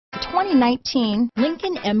2019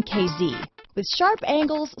 Lincoln MKZ. With sharp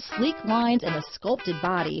angles, sleek lines, and a sculpted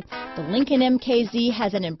body, the Lincoln MKZ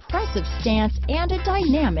has an impressive stance and a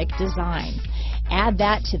dynamic design. Add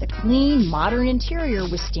that to the clean, modern interior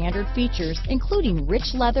with standard features, including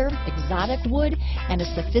rich leather, exotic wood, and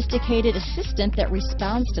a sophisticated assistant that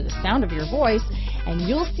responds to the sound of your voice, and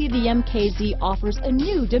you'll see the MKZ offers a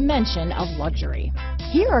new dimension of luxury.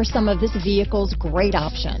 Here are some of this vehicle's great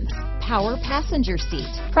options: power passenger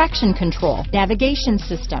seat, traction control, navigation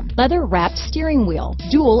system, leather-wrapped steering wheel,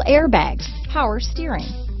 dual airbags, power steering,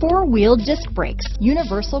 four-wheel disc brakes,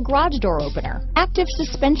 universal garage door opener, active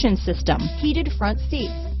suspension system, heated front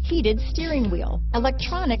seats, heated steering wheel,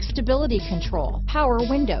 electronic stability control, power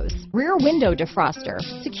windows, rear window defroster,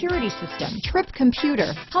 security system, trip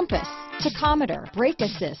computer, compass, tachometer, brake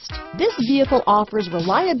assist. This vehicle offers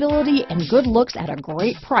reliability and good looks at a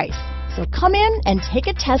great price. So come in and take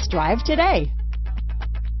a test drive today.